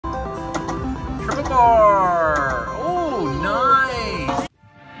Triple bar. Oh, nice.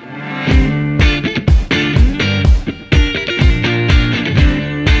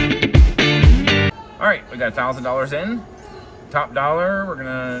 All right, we got $1,000 in. Top dollar, we're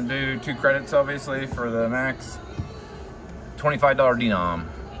gonna do 2 credits, obviously, for the max. $25 denom.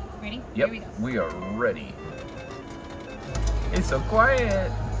 Ready? Yep, Here we go. we are ready. It's so quiet.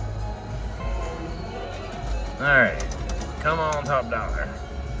 All right, come on, top dollar.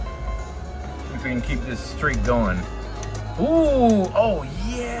 See if we can keep this streak going. Ooh, oh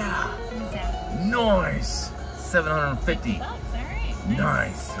yeah. What is that? Nice. 750. $50, all right.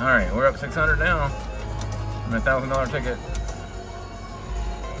 Nice. All right, we're up 600 now. And a $1,000 ticket.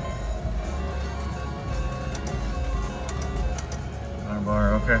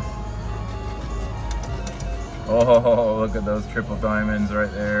 Bar, okay. Oh, look at those triple diamonds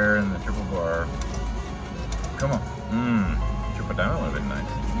right there and the triple bar. Come on. Triple diamond would have been nice.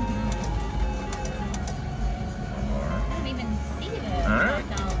 I don't even see the All right.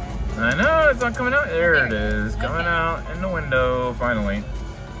 $5. I know, it's not coming out. There it There. is. Coming Okay. out in the window, finally.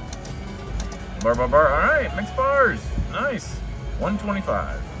 Bar, bar, bar. All right, mixed bars. Nice.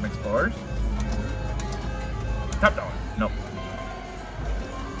 125 mixed bars. Top dollar. Nope.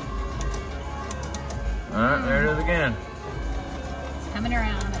 All right, there it is again. It's coming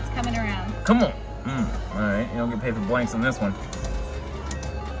around. It's coming around. Come on. All right, you don't get paid for blanks on this one.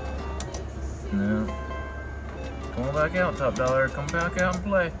 No. Come on back out, top dollar. Come back out and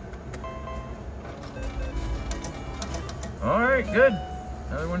play. All right, good.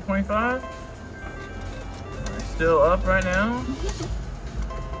 Another 125. We're still up right now.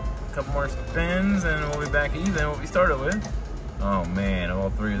 A couple more spins and we'll be back even what we started with. Oh man, all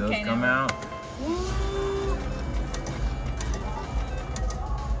 3 of those come out.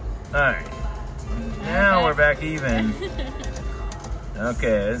 Alright, now we're back even.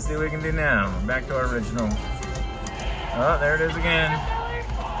 Okay, let's see what we can do now. We're back to our original. Oh, there it is again.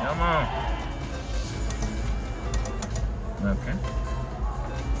 Come on. Okay.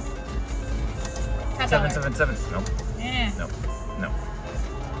 $777. Nope. Yeah. Nope. No.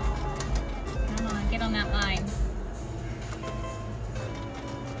 Come on, get on that line.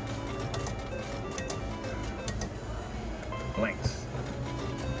 Blanks.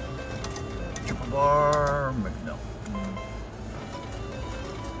 Triple bar. No.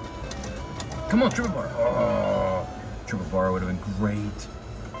 Come on, triple bar. Oh, triple bar would have been great.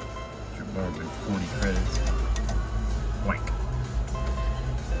 Triple bar would have been 40 credits. Blank.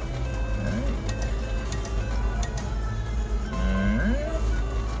 Alright. Alright.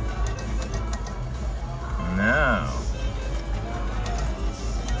 Now.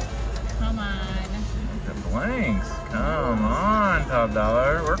 Come on. The blanks. Come on, top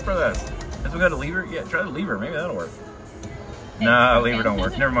dollar. Work for this. Guess we got a lever? Yeah, try the lever. Maybe that'll work. Nah, lever don't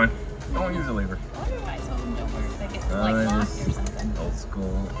work. Never mind. Don't use the lever. I wonder why some of them don't work. Like it's like locked or something. Old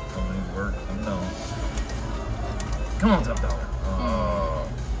school. Some of these work, some don't. Come on, top dollar. Oh.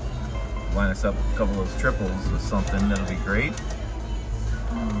 Line us up a couple of those triples with something. That'll be great.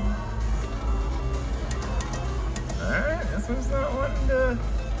 Alright, this one's not wanting to.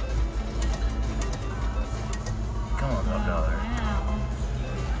 Come on, top dollar. Wow.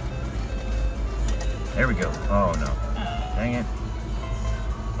 There we go. Oh no. Oh. Dang it.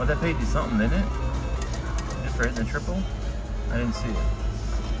 Well, that paid you something, didn't it? Just for hitting the triple? I didn't see it.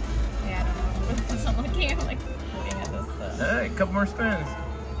 Yeah, I don't know. I'm looking, I'm like looking at this stuff. Alright, a couple more spins.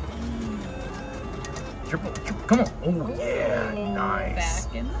 Triple, come on. Oh, yeah. Ooh, Nice.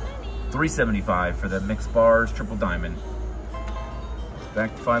 Back in the money. $375 for the mixed bars, triple diamond.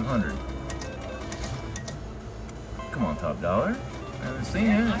 Back to 500. Come on, top dollar. I haven't seen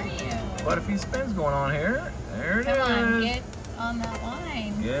Where it. are you? Quite a few spins going on here. There it is. Come on, get on that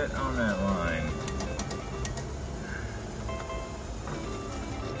line. Get on that line.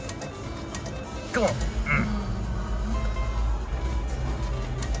 Come on.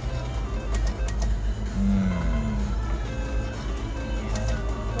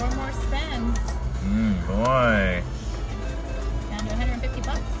 Four more spins. Boy. Down to 150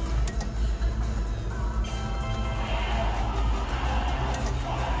 bucks.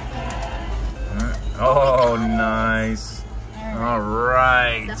 Oh, nice. All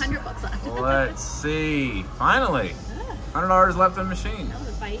right. The 100 bucks left. Let's see. Finally. $100 left in the machine. That was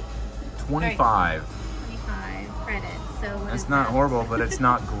a fight. 25. Right. 25 credits. So what That's is not that? horrible, but it's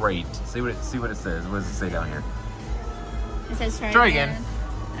not great. See what it says. What does it say down here? It says Try again.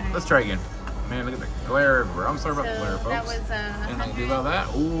 All right. Let's try again. Man, look at the glare everywhere. I'm sorry about the glare, So folks. that was Anything to do about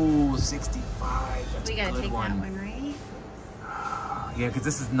that? Ooh, 65. That's we a gotta good take one. that one, right? Yeah, because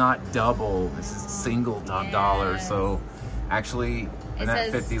this is not double. This is single top dollar. So actually, And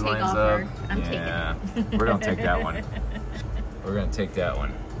that says 50 take lines offer. up. I'm Yeah, taking it. we're gonna take that one. We're gonna take that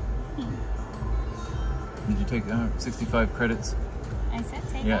one. Did you take 65 credits? I said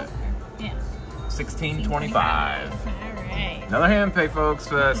take Yeah. offer. Yeah. 1625. All right. Another hand pay, folks.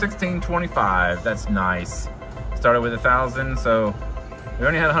 1625. That's nice. Started with 1,000, so we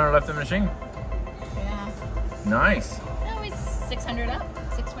only had 100 left in the machine. Yeah. Nice. No, it's 600 up.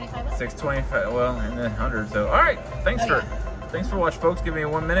 625 up. 625. Well, and then 100. So, all right. Thanks for watching, folks. Give me a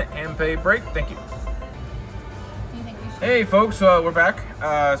 1 minute hand pay break. Thank you. Hey, folks. We're back.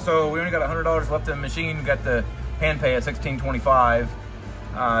 So we only got $100 left in the machine. We got the hand pay at 1625.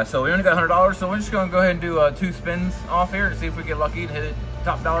 So we only got $100, so we're just gonna go ahead and do 2 spins off here to see if we get lucky and hit it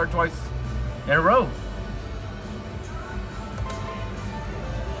top dollar twice in a row.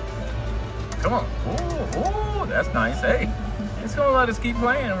 Come on. Oh, that's nice. Hey, it's gonna let us keep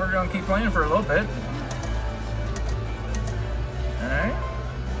playing, and we're gonna keep playing for a little bit. All right.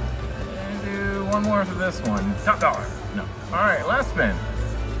 And do one more for this one. Top dollar. No. All right, last spin.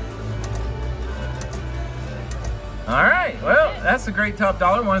 All right, well, that's a great top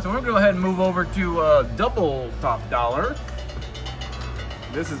dollar one. So we're gonna go ahead and move over to double top dollar.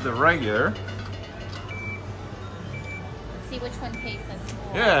 This is the regular. Let's see which one pays us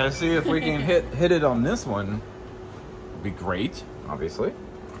more. Yeah, see if we can hit it on this one. Would be great, obviously.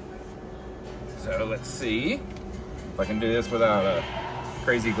 So let's see if I can do this without a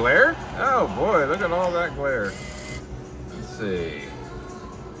crazy glare. Oh boy, look at all that glare. Let's see.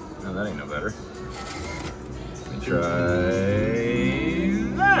 No, that ain't no better. Try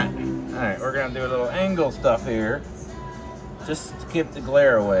that. All right, we're gonna do a little angle stuff here, just to keep the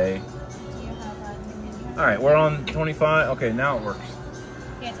glare away. Do you have All right, we're on 25. Okay, now it works.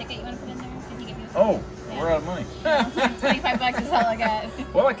 Yeah, ticket you want to put in there? Did he give you a Oh, we're out of money. 25 bucks is all I got.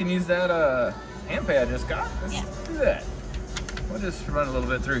 Well, I can use that hand pay I just got. Let's Yeah. do that. We'll just run a little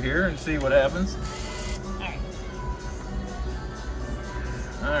bit through here and see what happens. All right.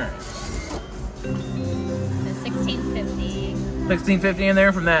 All right. 1650. 1650 in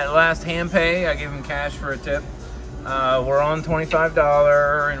there from that last hand pay. I gave him cash for a tip. We're on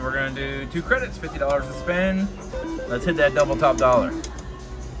 $25 and we're gonna do 2 credits, $50 to spend. Let's hit that double top dollar.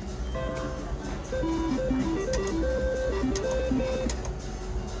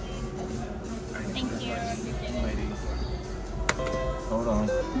 Thank you. Hold on.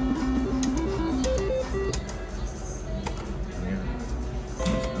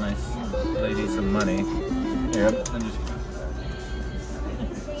 Nice lady some money. Here, and just...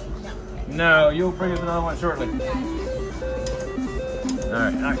 No, you'll bring us another one shortly. All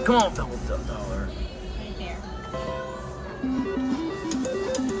right, come on, double top dollar. Right there.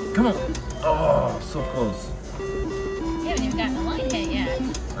 Come on. Oh, so close. You haven't even gotten the line hit yet.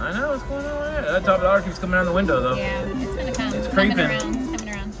 I know what's going on there. That top dollar keeps coming out the window, though. Yeah, it's gonna come. It's coming creeping. around. It's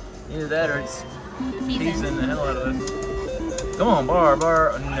coming around. Either that or it's Teasing. teasing the hell out of us. Come on, bar. No.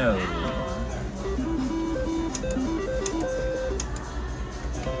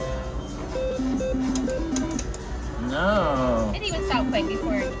 No. It even stopped quick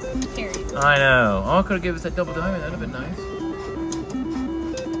before it carried. I know. Oh, could have given us that double diamond. That'd have been nice.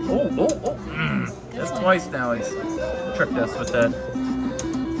 Oh. That's twice now he's tricked us with that.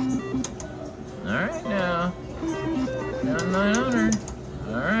 All right, now. Down 900.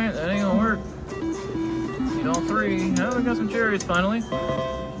 All right, that ain't gonna work. Need all 3. Now we got some cherries finally.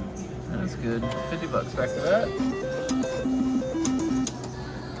 That's good. 50 bucks. Back to that.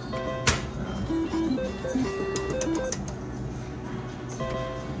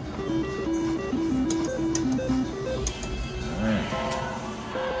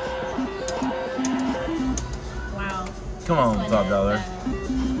 Come on, top dollar.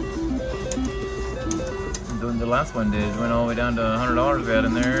 The last one did. Went all the way down to $100 we had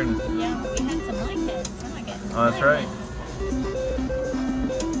in there. And... Yeah, we had some line hits. We're not getting some oh, that's right.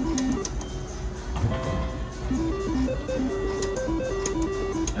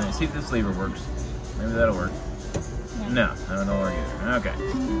 All right, see if this lever works. Maybe that'll work. Yeah. No, that don't work either. Okay.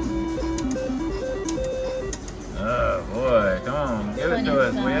 Oh boy, come on, give it to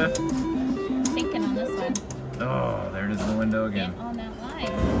us, will ya? Sinking on this one. Oh, there it is in the window again. Get on that line.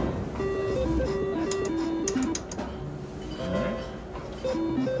 Alright.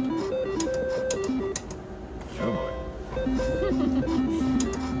 Oh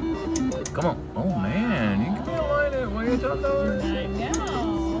boy. Come on. Oh man, you can give me a line at way of top dollar. I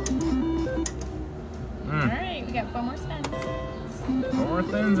know. Alright, we got 4 more spins. 4 more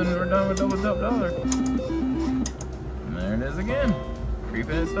spins and we're done with double top dollar. And there it is again.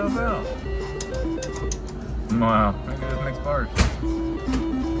 Creeping itself out. Wow, look at this mixed bars.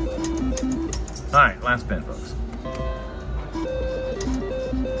 Alright, last spin, folks.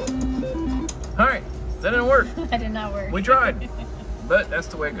 All right, that didn't work. That did not work. We tried, but that's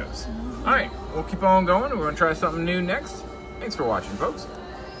the way it goes. All right, we'll keep on going. We're gonna try something new next. Thanks for watching, folks.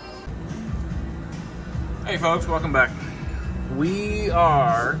 Hey, folks, welcome back. We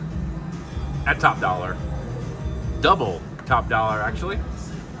are at top dollar. Double top dollar, actually.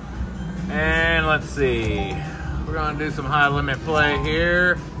 And let's see. We're gonna do some high limit play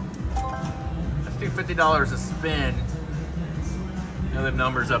here. Let's do $50 a spin. You know, the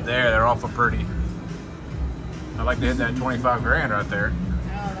numbers up there, they're awful pretty. I'd like to hit that 25 grand right there.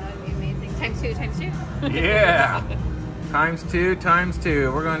 Oh, that would be amazing. Times two, times two. Yeah. Times two, times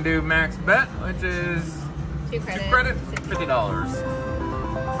two. We're gonna do max bet, which is Two credits. $50. Single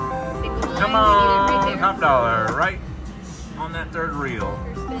line, Come on, right there. top dollar, right on that third reel,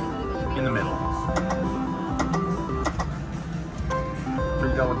 First spin. in the middle.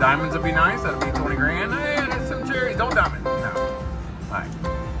 3 double diamonds would be nice. That'd be 20 grand. Hey, that's some cherries. Double diamond. No. All right.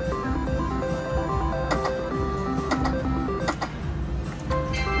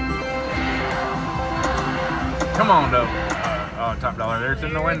 Come on, though. Oh, top dollar. There's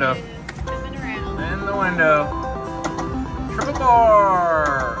in the window. Coming around. In the window. Triple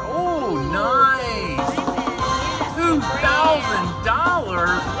bar. Oh, nice.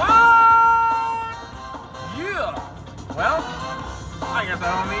 $2,000. What? Yeah. Well, I guess I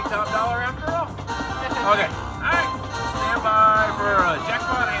don't need top dollar after all. Okay. All right. Stand by for a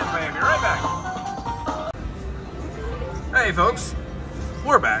jackpot hand pay. I'll be right back. Hey, folks.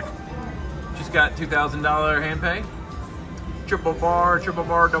 We're back. Just got $2,000 hand pay. Triple bar,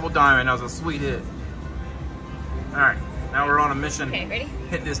 double diamond. That was a sweet hit. All right. Now we're on a mission. Okay, ready?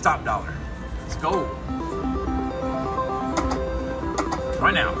 Hit this top dollar. Let's go.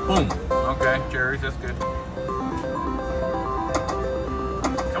 Right now. Boom. Okay, cherries. That's good.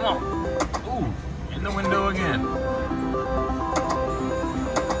 Come on. Ooh, in the window again.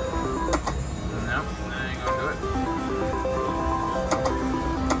 Nope, that ain't gonna do it.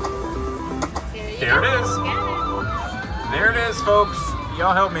 There it is. Got There it is, folks.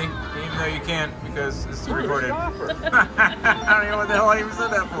 Y'all help me, even though you can't because this is recorded. I don't even know what the hell I even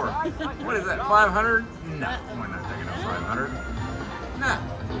said that for. What is that, 500? No, we're not taking no 500. Nah.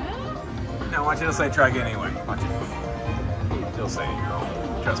 No, I want you to say try again anyway. Watch it. You'll say it, girl.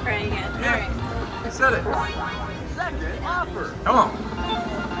 Trust me. Try again. Yeah. All right. You said it. Second offer. Come on.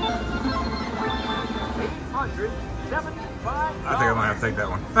 $875. I think I'm gonna have to take that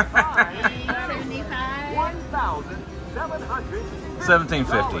one. 75. 1,700.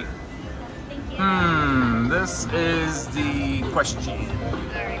 1750. Thank you. This is the question. All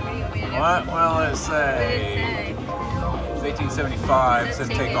right, what do you want me to do? What will it What say? did it say? It's 1875. It says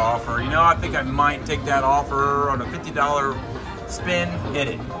Take take it. offer. You know, I think I might take that offer on a $50 spin. Hit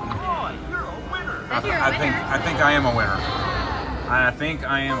it. Boy, you're a winner. Said you're a I think I am a winner. I think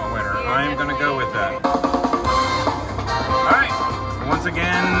I am a winner. You're I am gonna go with that. definitely All right. Once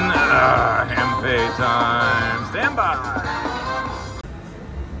again, hand pay time. Stand by.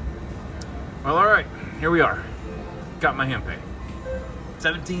 Well, all right. Here we are. Got my hand pay.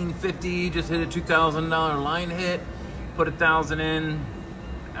 $17.50. Just hit a $2,000 line hit. Put 1,000 in.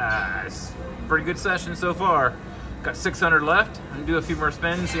 It's a pretty good session so far. Got 600 left. I'm gonna do a few more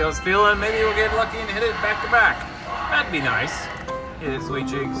spins. See how it's feeling. Maybe we'll get lucky and hit it back to back. That'd be nice. Hit it, sweet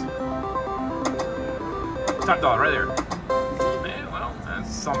cheeks. Top dollar right there. Man, well, that's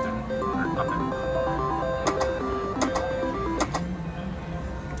something. Or nothing.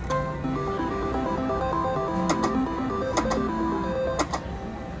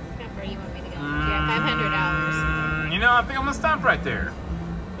 How far do you want me to go? Yeah, $500. You know, I think I'm gonna stop right there.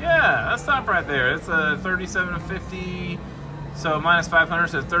 Yeah, let's stop right there. It's a 37.50. So minus 500,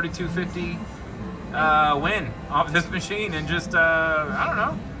 so 32.50 win off this machine in just I don't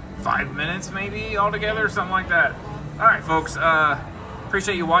know, 5 minutes maybe altogether, something like that. All right, folks.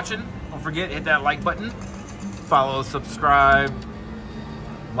 Appreciate you watching. Don't forget, hit that like button, follow, subscribe,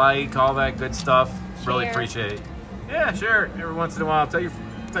 like, all that good stuff. Really Share. appreciate it. Yeah, share it every once in a while. Tell your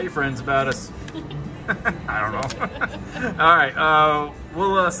friends about us. I don't know. All right,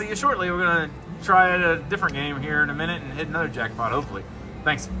 we'll see you shortly. We're gonna try a different game here in a minute and hit another jackpot, hopefully.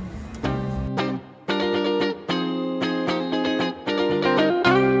 Thanks.